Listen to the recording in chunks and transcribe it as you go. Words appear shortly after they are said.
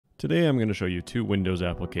Today I'm going to show you two Windows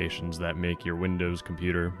applications that make your Windows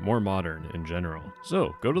computer more modern in general.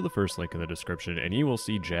 So go to the first link in the description and you will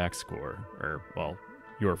see JaxCore, or well,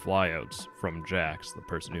 YourFlyouts from Jax, the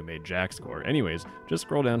person who made JaxCore. Anyways, just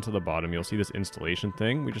scroll down to the bottom, you'll see this installation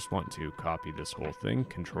thing. We just want to copy this whole thing,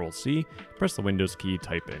 Control C, press the Windows key,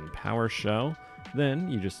 type in PowerShell, then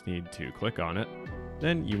you just need to click on it.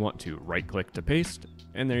 Then you want to right click to paste,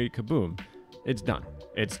 and there you kaboom. It's done.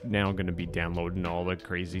 It's now going to be downloading all the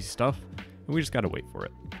crazy stuff, and we just got to wait for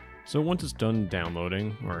it. So once it's done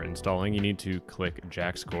downloading or installing, you need to click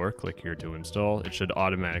JaxCore, click here to install. It should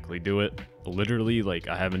automatically do it. Literally, like,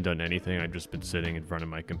 I haven't done anything, I've just been sitting in front of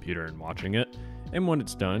my computer and watching it. And when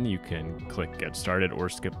it's done, you can click get started or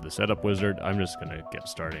skip the setup wizard. I'm just going to get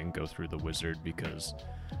started and go through the wizard because,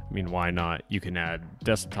 I mean, why not? You can add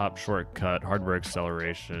desktop shortcut, hardware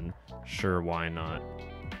acceleration, sure, why not?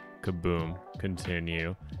 Kaboom,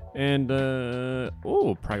 continue, and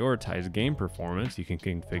prioritize game performance. You can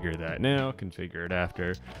configure that now, configure it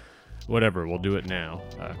after, whatever, we'll do it now.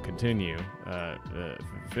 Continue,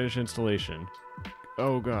 finish installation.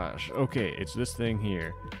 Oh gosh, okay, it's this thing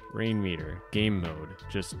here, rainmeter, game mode,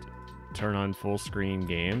 just turn on full screen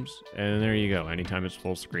games, and there you go. Anytime it's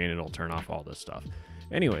full screen, it'll turn off all this stuff.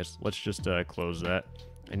 Anyways, let's just close that,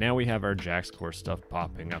 and now we have our JaxCore stuff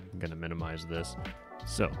popping up. I'm gonna minimize this.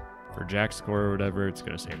 So for JaxCore or whatever, it's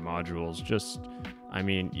going to say modules. Just, I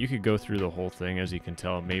mean, you could go through the whole thing. As you can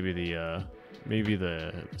tell, maybe the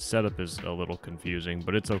setup is a little confusing,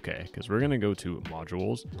 but it's okay because we're going to go to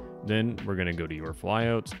modules, then we're going to go to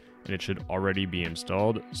YourFlyouts, and it should already be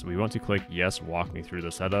installed. So we want to click yes, walk me through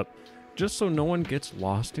the setup, just so no one gets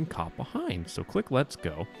lost and caught behind. So click let's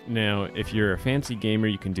go. Now, if you're a fancy gamer,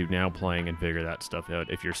 you can do now playing and figure that stuff out.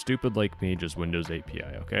 If you're stupid like me, just Windows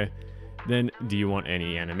API, okay? Then, do you want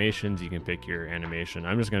any animations? You can pick your animation.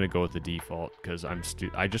 I'm just going to go with the default because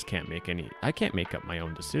I just can't make I can't make up my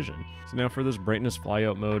own decision. So now for this brightness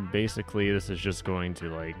flyout mode, basically this is just going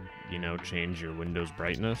to, like, you know, change your Windows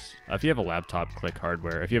brightness. If you have a laptop, click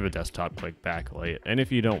hardware. If you have a desktop, click backlight. And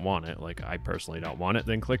if you don't want it, like I personally don't want it,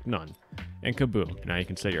 then click none. And kaboom. Now you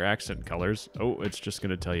can set your accent colors. Oh, it's just going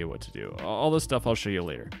to tell you what to do. All this stuff I'll show you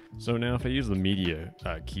later. So now if I use the media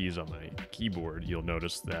keys on my keyboard, you'll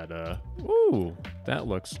notice that, ooh, that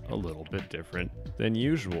looks a little bit different than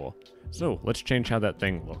usual. So let's change how that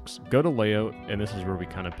thing looks. Go to layout, and this is where we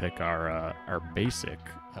kind of pick our basic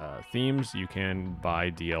themes. You can buy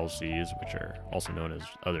DLCs, which are also known as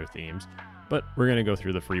other themes, but we're going to go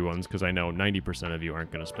through the free ones because I know 90% of you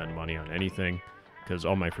aren't going to spend money on anything, because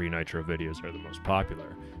all my free Nitro videos are the most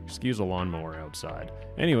popular. Excuse a lawnmower outside.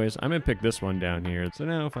 Anyways, I'm going to pick this one down here. So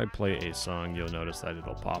now if I play a song, you'll notice that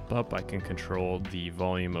it'll pop up. I can control the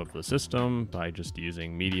volume of the system by just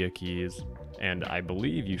using media keys. And I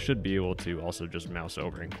believe you should be able to also just mouse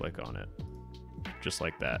over and click on it. Just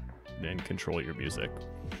like that. And control your music.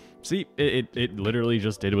 See, it literally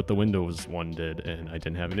just did what the Windows one did, and I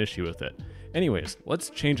didn't have an issue with it. Anyways,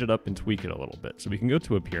 let's change it up and tweak it a little bit. So we can go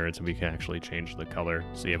to appearance and we can actually change the color.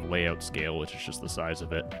 So you have layout scale, which is just the size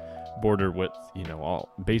of it. Border width, you know, all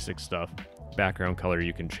basic stuff. Background color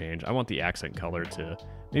you can change. I want the accent color to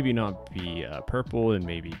maybe not be purple and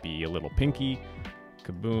maybe be a little pinky.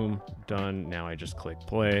 Kaboom, done. Now I just click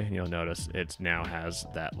play, and you'll notice it now has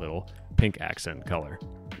that little pink accent color.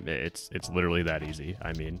 It's literally that easy.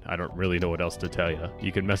 I mean, I don't really know what else to tell you.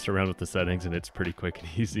 You can mess around with the settings and it's pretty quick and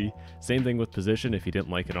easy. Same thing with position. If you didn't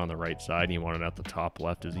like it on the right side and you want it at the top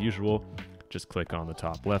left as usual, just click on the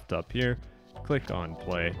top left up here, click on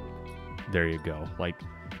play. There you go. Like,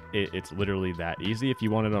 it's literally that easy. If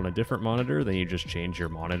you want it on a different monitor, then you just change your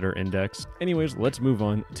monitor index. Anyways, let's move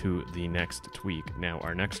on to the next tweak. Now,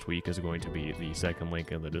 our next tweak is going to be the second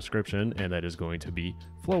link in the description, and that is going to be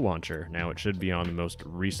Flow Launcher. Now, it should be on the most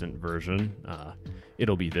recent version.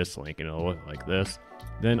 It'll be this link, and it'll look like this.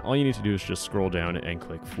 Then all you need to do is just scroll down and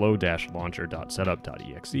click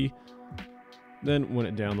flow-launcher.setup.exe. Then when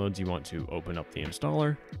it downloads, you want to open up the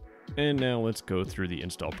installer. And now let's go through the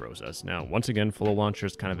install process. Now, once again, Flow Launcher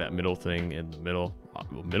is kind of that middle thing in the middle.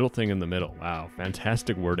 Wow,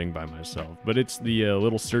 fantastic wording by myself. But it's the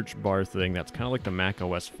little search bar thing that's kind of like the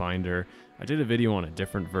MacOS Finder. I did a video on a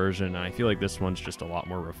different version, and I feel like this one's just a lot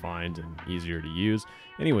more refined and easier to use.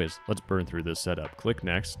 Anyways, let's burn through this setup. Click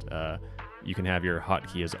next. You can have your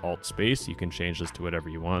hotkey as Alt Space. You can change this to whatever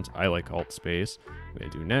you want. I like Alt Space. I'm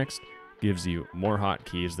going to do next. Gives you more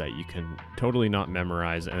hotkeys that you can totally not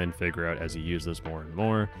memorize and then figure out as you use this more and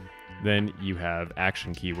more. Then you have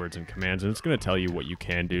action keywords and commands, and it's going to tell you what you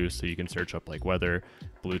can do, so you can search up like weather,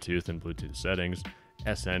 Bluetooth, and Bluetooth settings.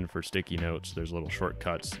 SN for sticky notes. There's little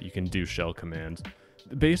shortcuts. You can do shell commands.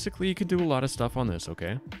 Basically, you can do a lot of stuff on this,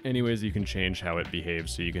 okay? Anyways, you can change how it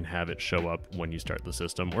behaves so you can have it show up when you start the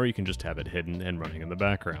system, or you can just have it hidden and running in the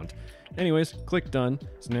background. Anyways, click done.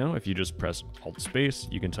 So now if you just press Alt Space,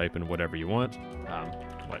 you can type in whatever you want,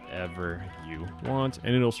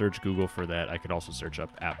 and it'll search Google for that. I could also search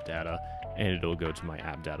up app data, and it'll go to my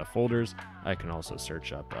app data folders. I can also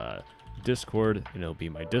search up Discord, and it'll be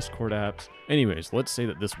my Discord apps. Anyways, let's say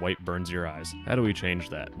that this white burns your eyes. How do we change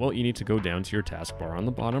that? Well, you need to go down to your taskbar on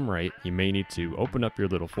the bottom right. You may need to open up your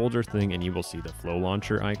little folder thing, and you will see the Flow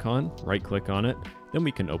Launcher icon. Right click on it. Then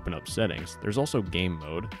we can open up settings. There's also game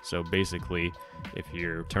mode. So basically, if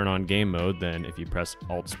you turn on game mode, then if you press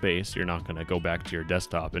Alt Space, you're not going to go back to your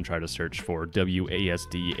desktop and try to search for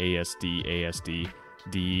WASD, ASD, ASD,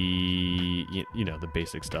 the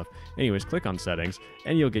basic stuff. Anyways, click on settings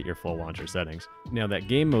and you'll get your Flow Launcher settings. Now that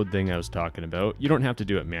game mode thing I was talking about, you don't have to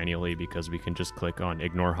do it manually because we can just click on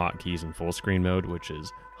ignore hotkeys in full screen mode, which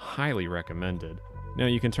is highly recommended. Now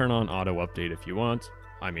you can turn on auto update if you want.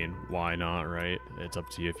 I mean, why not, right? It's up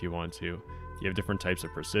to you if you want to. You have different types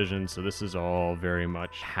of precision, so this is all very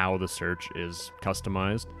much how the search is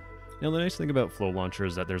customized. Now, the nice thing about Flow Launcher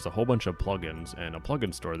is that there's a whole bunch of plugins and a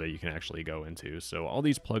plugin store that you can actually go into. So all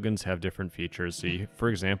these plugins have different features. So for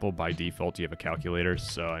example, by default, you have a calculator.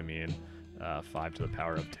 So I mean, 5 to the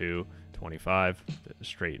power of 2, 25,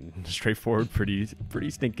 straightforward, pretty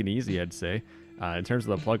stinking easy, I'd say. In terms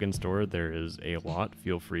of the plugin store, there is a lot.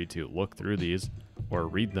 Feel free to look through these or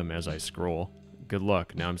read them as I scroll. Good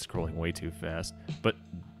luck. Now I'm scrolling way too fast. But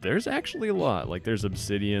there's actually a lot. Like there's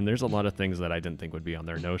Obsidian. There's a lot of things that I didn't think would be on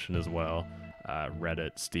their Notion as well.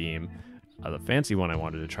 Reddit, Steam. The fancy one I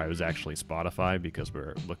wanted to try was actually Spotify because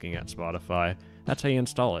we're looking at Spotify. That's how you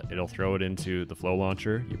install it. It'll throw it into the Flow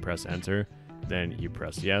Launcher. You press enter. Then you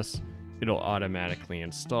press yes. It'll automatically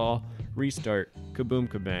install, restart, kaboom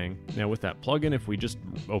kabang. Now with that plugin, if we just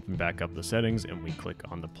open back up the settings and we click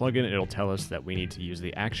on the plugin, it'll tell us that we need to use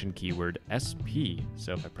the action keyword SP.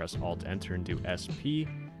 So if I press Alt Enter and do SP,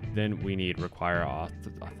 then we need require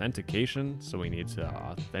authentication. So we need to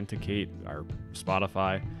authenticate our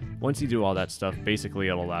Spotify. Once you do all that stuff, basically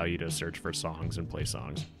it'll allow you to search for songs and play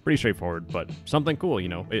songs. Pretty straightforward, but something cool, you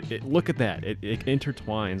know. Look at that. It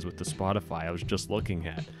intertwines with the Spotify I was just looking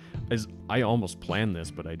at. I almost planned this,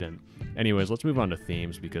 but I didn't. Anyways, let's move on to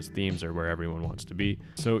themes because themes are where everyone wants to be.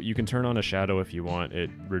 So you can turn on a shadow if you want. It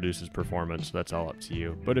reduces performance, so that's all up to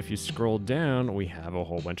you. But if you scroll down, we have a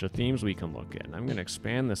whole bunch of themes we can look at. And I'm going to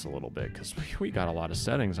expand this a little bit because we got a lot of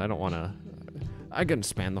settings. I can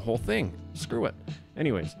expand the whole thing. Screw it.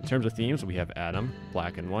 Anyways, in terms of themes, we have Atom,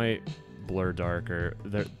 Black and White, Blur Darker.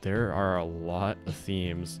 There are a lot of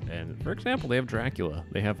themes. And for example, they have Dracula.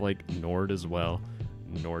 They have like Nord as well.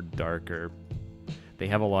 Nord Darker. They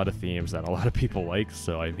have a lot of themes that a lot of people like,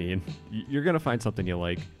 so I mean, you're gonna find something you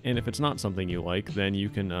like, and if it's not something you like, then you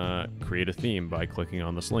can create a theme by clicking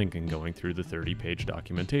on this link and going through the 30-page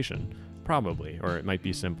documentation. Probably, or it might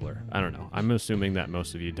be simpler. I don't know. I'm assuming that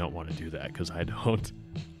most of you don't want to do that, because I don't.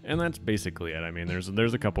 And that's basically it. I mean,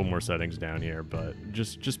 there's a couple more settings down here, but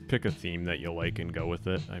just pick a theme that you like and go with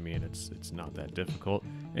it. I mean, it's not that difficult.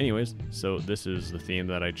 Anyways, so this is the theme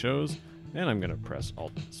that I chose. And I'm going to press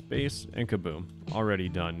Alt Space and kaboom. Already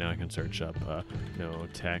done. Now I can search up no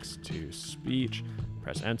text to speech.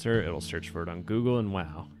 Press enter. It'll search for it on Google and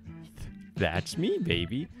wow. That's me,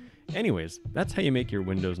 baby. Anyways, that's how you make your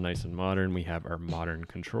Windows nice and modern. We have our modern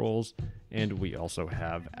controls and we also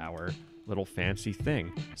have our little fancy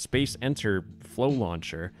thing. Space Enter Flow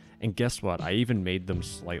Launcher. And guess what? I even made them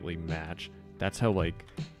slightly match. That's how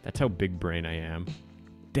big brain I am.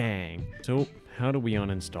 Dang. So how do we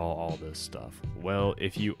uninstall all this stuff? Well,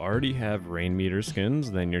 if you already have rainmeter skins,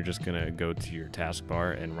 then you're just gonna go to your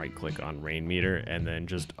taskbar and right click on rainmeter and then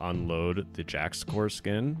just unload the JaxCore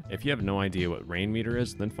skin. If you have no idea what rainmeter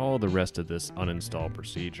is, then follow the rest of this uninstall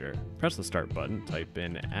procedure. Press the start button, type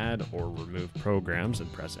in add or remove programs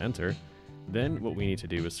and press enter. Then what we need to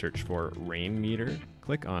do is search for rainmeter,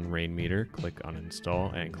 click on rainmeter, click on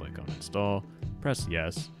install and click on install, press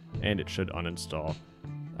yes, and it should uninstall.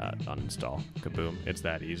 Uninstall. Kaboom. It's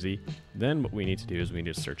that easy. Then what we need to do is we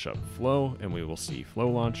need to search up Flow and we will see Flow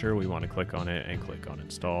Launcher. We want to click on it and click on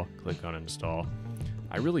install. Click on install.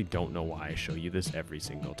 I really don't know why I show you this every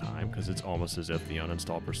single time because it's almost as if the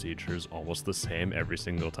uninstall procedure is almost the same every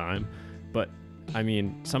single time. But I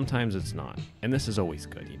mean, sometimes it's not. And this is always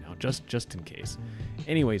good, you know, just in case.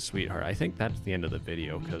 Anyways, sweetheart, I think that's the end of the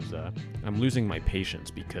video because I'm losing my patience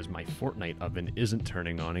because my Fortnite oven isn't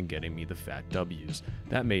turning on and getting me the fat W's.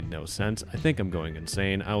 that made no sense. I think I'm going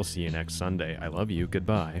insane. I will see you next Sunday. I love you.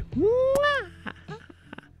 Goodbye.